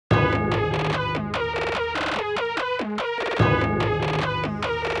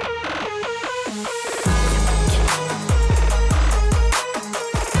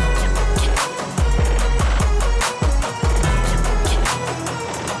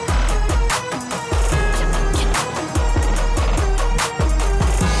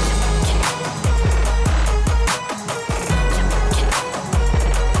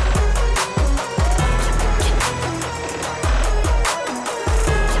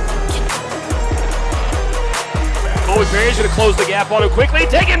with Peay. He's going to close the gap on him quickly.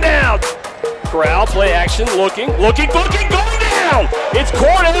 Take him down. Corral, play action, looking, going down! It's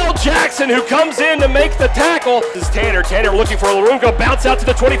Cornell Jackson who comes in to make the tackle. This is Tanner looking for a room, go bounce out to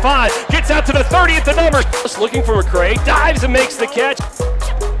the 25, gets out to the 30 at the numbers. Just looking for McCray, dives and makes the catch.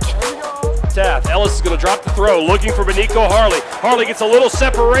 Taft, Ellis is going to drop the throw, looking for Benico Harley. Harley gets a little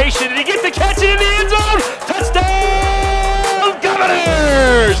separation, and he gets the catch in the end zone! Touchdown,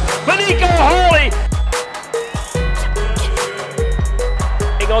 Governors! Benico Harley!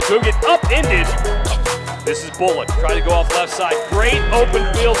 Onto him, get upended. This is Bullock trying to go off left side. Great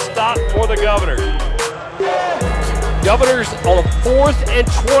open field stop for the Governors. Governors on a 4th and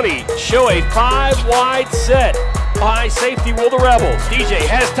 20 show a 5-wide set. High safety will the Rebels. DJ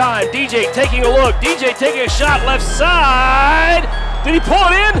has time. DJ taking a look. DJ taking a shot left side. Did he pull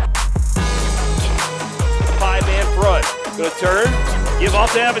it in? 5-man front. Gonna turn. Give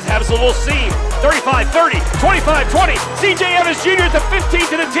off to Evans. Has a little seam. 35, 30, 25, 20. CJ Evans Jr. at the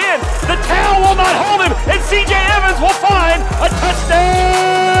 15 to the 10. The towel will not hold him. And CJ